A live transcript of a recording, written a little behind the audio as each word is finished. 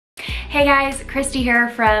Hey guys, Christy here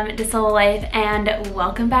from Solo Life and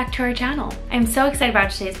welcome back to our channel. I'm so excited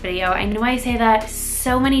about today's video. I know I say that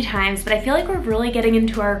so many times, but I feel like we're really getting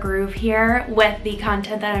into our groove here with the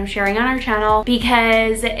content that I'm sharing on our channel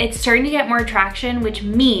because it's starting to get more traction, which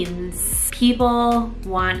means people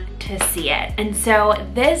want to see it. And so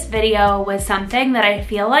this video was something that I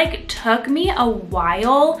feel like took me a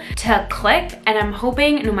while to click, and I'm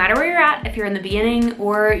hoping no matter where you're at, if you're in the beginning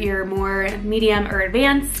or you're more medium or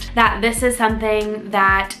advanced, that this is something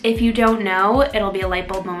that if you don't know, it'll be a light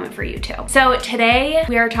bulb moment for you too. So today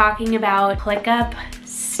we are talking about ClickUp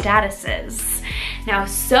statuses. Now,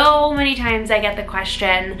 so many times I get the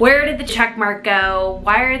question, where did the check mark go?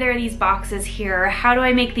 Why are there these boxes here? How do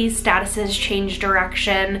I make these statuses change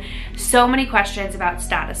direction? So many questions about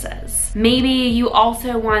statuses. Maybe you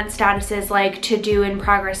also want statuses like to do, in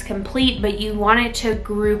progress, complete, but you want it to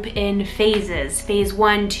group in phases, phase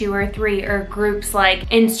 1, 2, or 3, or groups like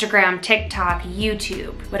Instagram, TikTok,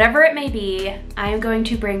 YouTube. Whatever it may be, I'm going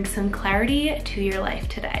to bring some clarity to your life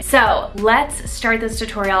today. So let's start this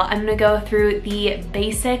tutorial. I'm gonna go through the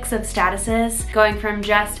basics of statuses, going from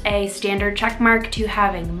just a standard check mark to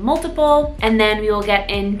having multiple, and then we will get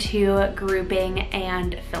into grouping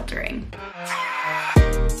and filtering.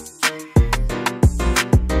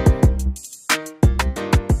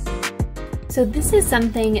 So this is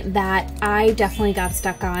something that I definitely got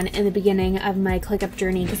stuck on in the beginning of my ClickUp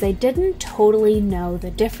journey because I didn't totally know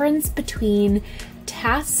the difference between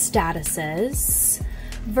task statuses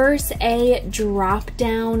versus a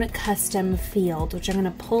drop-down custom field, which I'm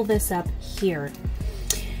gonna pull this up here.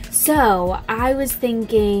 So I was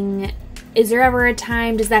thinking, is there ever a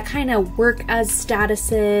time, does that kind of work as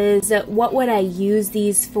statuses? What would I use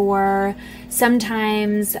these for?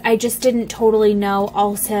 Sometimes I just didn't totally know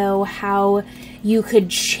also how you could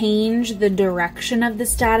change the direction of the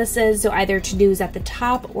statuses. So either to-do is at the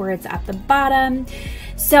top or it's at the bottom.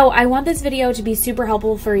 So I want this video to be super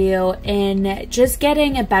helpful for you in just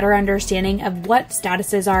getting a better understanding of what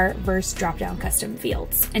statuses are versus drop-down custom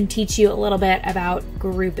fields and teach you a little bit about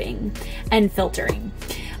grouping and filtering.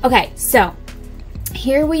 Okay, so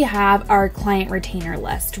here we have our client retainer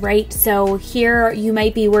list, right? So here you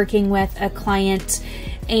might be working with a client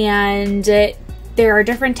and there are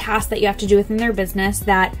different tasks that you have to do within their business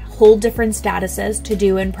that hold different statuses: to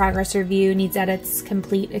do, in progress, review, needs edits,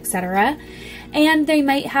 complete, etc. And they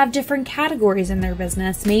might have different categories in their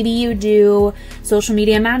business. Maybe you do social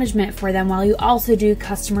media management for them while you also do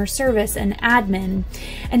customer service and admin.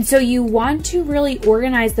 And so you want to really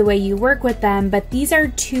organize the way you work with them, but these are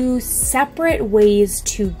two separate ways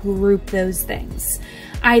to group those things.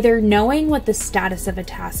 Either knowing what the status of a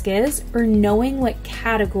task is or knowing what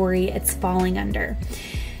category it's falling under.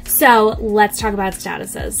 So let's talk about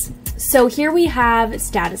statuses. So here we have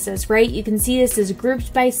statuses, right? You can see this is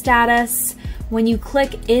grouped by status. When you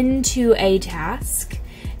click into a task,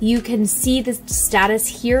 you can see the status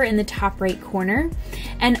here in the top right corner,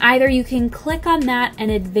 and either you can click on that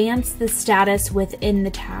and advance the status within the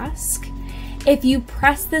task. If you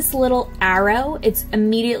press this little arrow, it's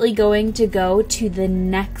immediately going to go to the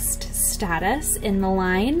next status in the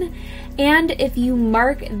line. And if you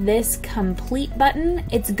mark this complete button,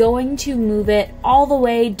 it's going to move it all the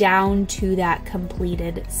way down to that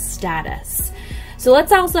completed status. So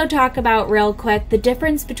let's also talk about real quick the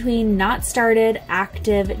difference between not started,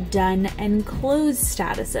 active, done, and closed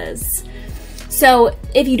statuses. So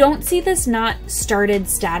if you don't see this not started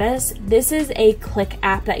status, this is a Click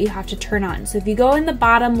app that you have to turn on. So if you go in the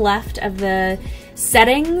bottom left of the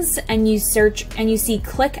settings and you search and you see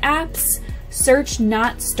Click apps, search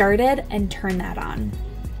not started and turn that on.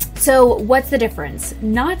 So what's the difference?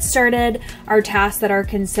 Not started are tasks that are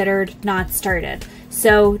considered not started.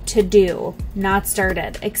 So to do, not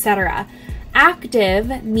started, etc.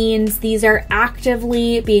 Active means these are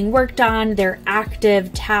actively being worked on, they're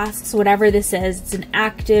active tasks, whatever this is, it's an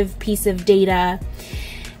active piece of data.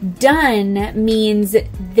 Done means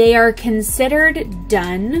they are considered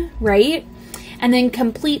done, right? And then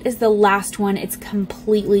complete is the last one, it's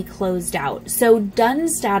completely closed out. So done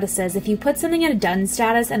statuses, if you put something in a done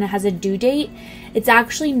status and it has a due date, it's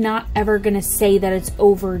actually not ever gonna say that it's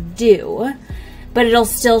overdue, but it'll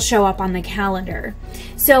still show up on the calendar.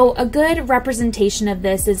 So a good representation of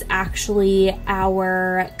this is actually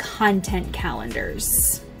our content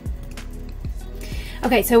calendars.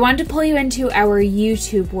 Okay, so I wanted to pull you into our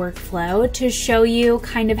YouTube workflow to show you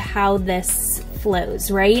kind of how this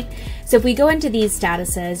flows, right? So if we go into these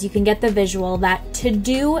statuses, you can get the visual that to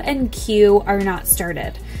do and queue are not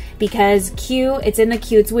started because queue, it's in the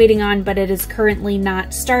queue, it's waiting on, but it is currently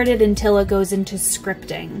not started until it goes into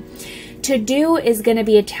scripting. To do is going to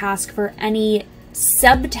be a task for any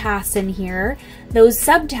subtasks in here, those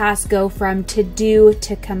subtasks go from to do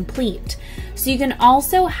to complete. So you can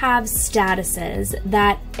also have statuses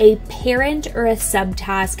that a parent or a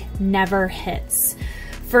subtask never hits.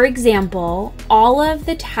 For example, all of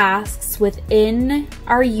the tasks within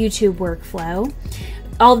our YouTube workflow,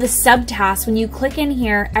 all the subtasks, when you click in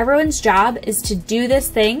here, everyone's job is to do this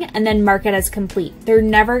thing and then mark it as complete. They're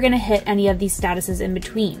never going to hit any of these statuses in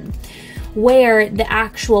between. Where the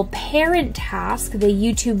actual parent task, the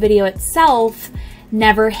YouTube video itself,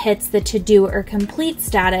 never hits the to do or complete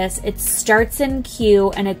status. It starts in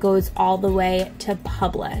queue and it goes all the way to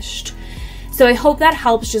published. So I hope that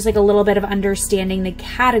helps, just like a little bit of understanding the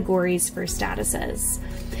categories for statuses.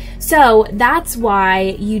 So that's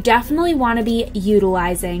why you definitely want to be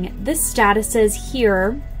utilizing the statuses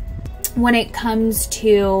here when it comes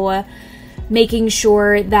to making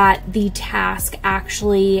sure that the task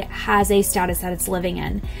actually has a status that it's living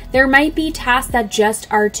in. There might be tasks that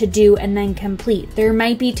just are to do and then complete. There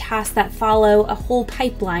might be tasks that follow a whole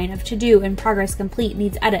pipeline of to do, in progress, complete,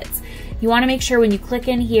 needs edits. You want to make sure when you click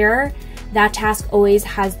in here, that task always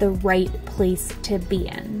has the right place to be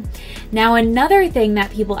in. Now, another thing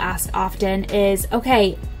that people ask often is,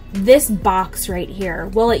 okay, this box right here,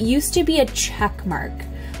 well, it used to be a check mark.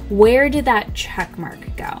 Where did that check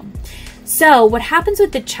mark go? So what happens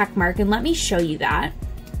with the check mark, and let me show you that.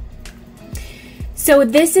 So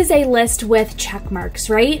this is a list with check marks,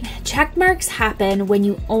 right? Check marks happen when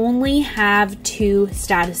you only have two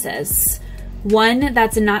statuses. One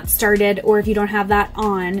that's a not started, or if you don't have that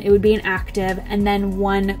on, it would be an active, and then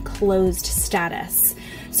one closed status.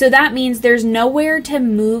 So that means there's nowhere to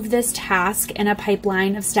move this task in a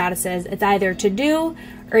pipeline of statuses. It's either to do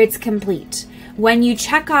or it's complete. When you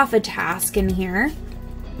check off a task in here,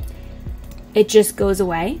 it just goes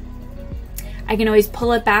away. I can always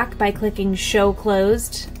pull it back by clicking show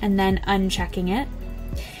closed and then unchecking it.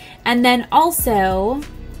 And then also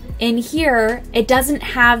in here, it doesn't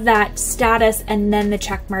have that status and then the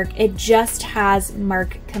check mark. It just has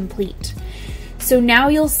mark complete. So now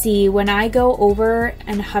you'll see when I go over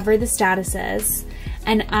and hover the statuses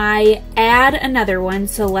and I add another one.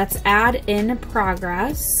 So let's add in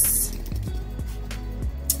progress.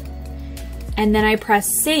 And then I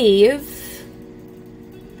press save.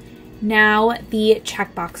 Now the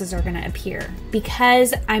checkboxes are going to appear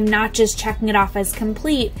because I'm not just checking it off as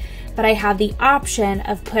complete, but I have the option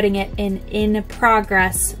of putting it in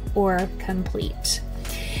progress or complete.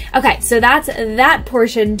 Okay, so that's that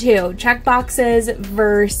portion too. Checkboxes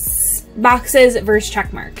versus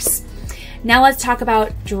check marks. Now let's talk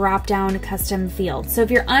about drop-down custom fields. So if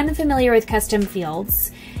you're unfamiliar with custom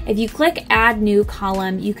fields, if you click add new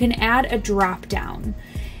column, you can add a drop-down.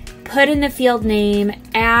 Put in the field name,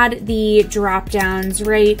 add the drop-downs,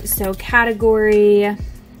 right? So category,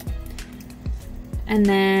 and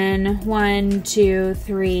then 1, 2,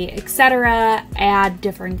 3, etc. Add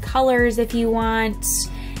different colors if you want.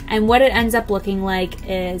 And what it ends up looking like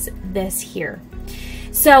is this here.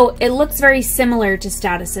 So it looks very similar to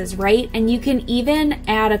statuses, right? And you can even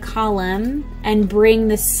add a column and bring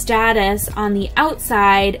the status on the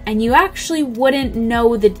outside, and you actually wouldn't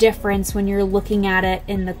know the difference when you're looking at it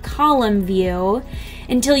in the column view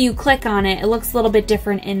until you click on it. It looks a little bit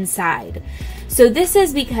different inside. So this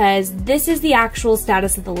is because this is the actual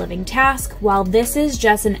status of the living task, while this is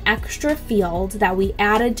just an extra field that we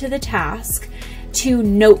added to the task to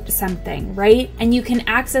note something, right? And you can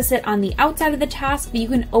access it on the outside of the task, but you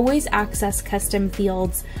can always access custom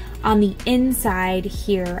fields on the inside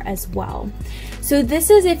here as well. So this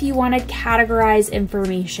is if you want to categorize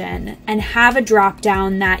information and have a drop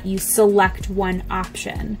down that you select one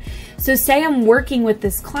option. So say I'm working with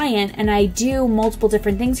this client and I do multiple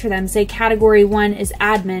different things for them. Say category 1 is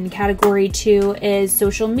admin, category 2 is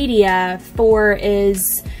social media, 4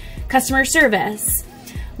 is customer service.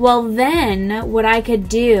 Well, then what I could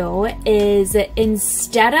do is,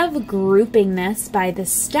 instead of grouping this by the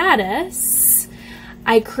status,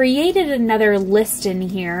 I created another list in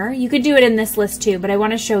here. You could do it in this list too, but I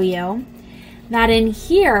want to show you that in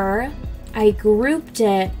here, I grouped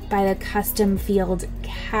it by the custom field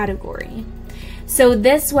category. So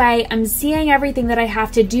this way, I'm seeing everything that I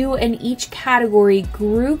have to do in each category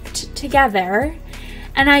grouped together.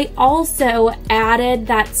 And I also added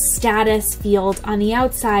that status field on the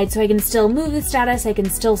outside so I can still move the status, I can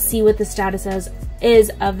still see what the status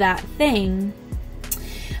is of that thing,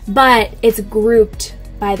 but it's grouped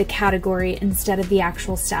by the category instead of the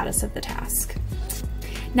actual status of the task.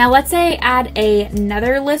 Now let's say I add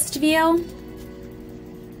another list view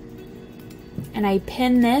and I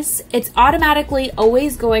pin this. It's automatically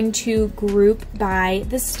always going to group by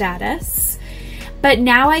the status. But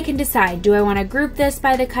now I can decide, do I want to group this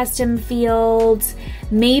by the custom fields?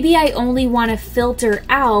 Maybe I only want to filter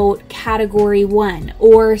out category 1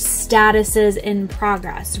 or statuses in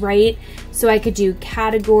progress, right? So I could do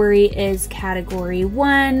category is category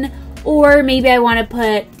 1, or maybe I want to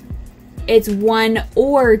put it's 1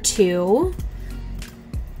 or 2.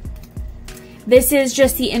 This is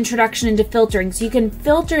just the introduction into filtering. So you can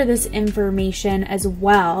filter this information as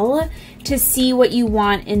well to see what you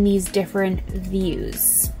want in these different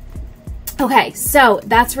views. Okay, so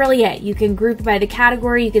that's really it. You can group by the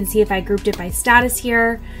category. You can see if I grouped it by status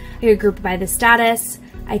here. I could group it by the status.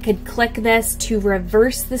 I could click this to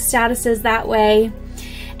reverse the statuses that way.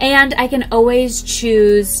 And I can always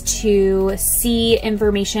choose to see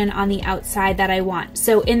information on the outside that I want.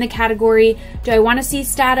 So in the category, do I want to see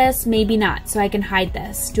status? Maybe not, so I can hide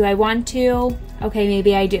this. Do I want to? Okay,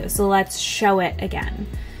 maybe I do. So let's show it again.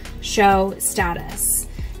 Show status.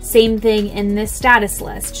 Same thing in this status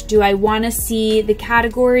list. Do I want to see the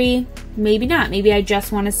category? Maybe not. Maybe I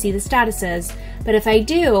just want to see the statuses. But if I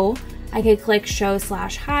do, I could click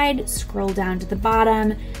show/hide, scroll down to the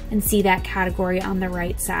bottom, and see that category on the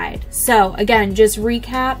right side. So again, just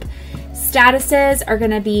recap, statuses are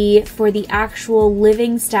going to be for the actual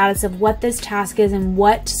living status of what this task is and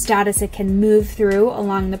what status it can move through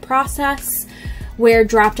along the process, where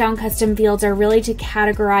drop-down custom fields are really to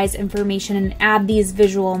categorize information and add these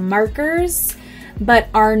visual markers, but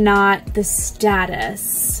are not the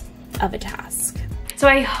status of a task. So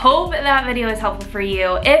I hope that video was helpful for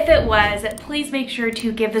you. If it was, please make sure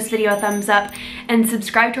to give this video a thumbs up and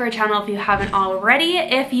subscribe to our channel if you haven't already,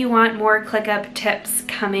 if you want more ClickUp tips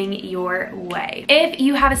coming your way. If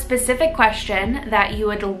you have a specific question that you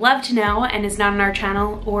would love to know and is not on our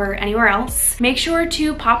channel or anywhere else, make sure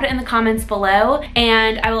to pop it in the comments below,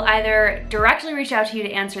 and I will either directly reach out to you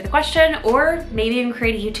to answer the question or maybe even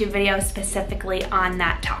create a YouTube video specifically on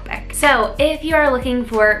that topic. So if you are looking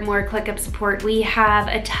for more ClickUp support, we have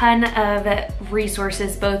a ton of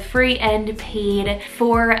resources, both free and paid,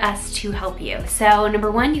 for us to help you. So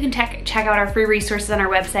number one, you can check out our free resources on our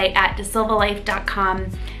website at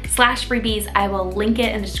desilvalife.com/freebies. I will link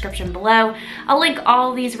it in the description below. I'll link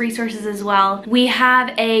all these resources as well. We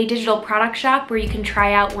have a digital product shop where you can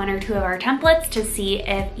try out 1 or 2 of our templates to see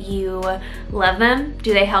if you love them.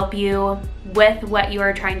 Do they help you with what you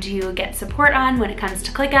are trying to get support on when it comes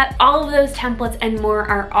to ClickUp? All of those templates and more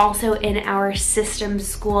are also in our System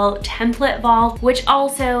School template vault, which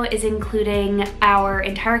also is including our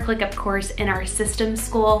entire ClickUp course in our System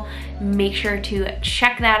School. Make sure to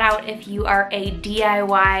check that out if you are a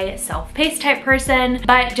DIY self-paced type person.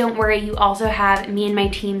 But don't worry, you also have me and my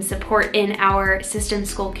team's support in our System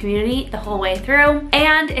School community the whole way through.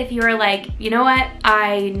 And if you're like, you know what,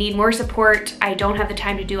 I need more support, I don't have the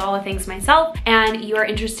time to do all the things myself, and you are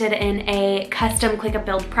interested in a custom ClickUp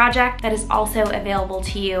build project, that is also available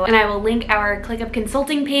to you. And I will link our ClickUp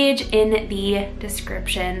consulting page in the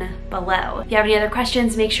description below. If you have any other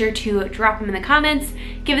questions, make sure to drop them in the comments.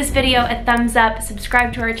 Give this video a thumbs up,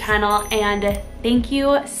 subscribe to our channel, and thank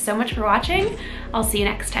you so much for watching. I'll see you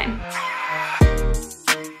next time.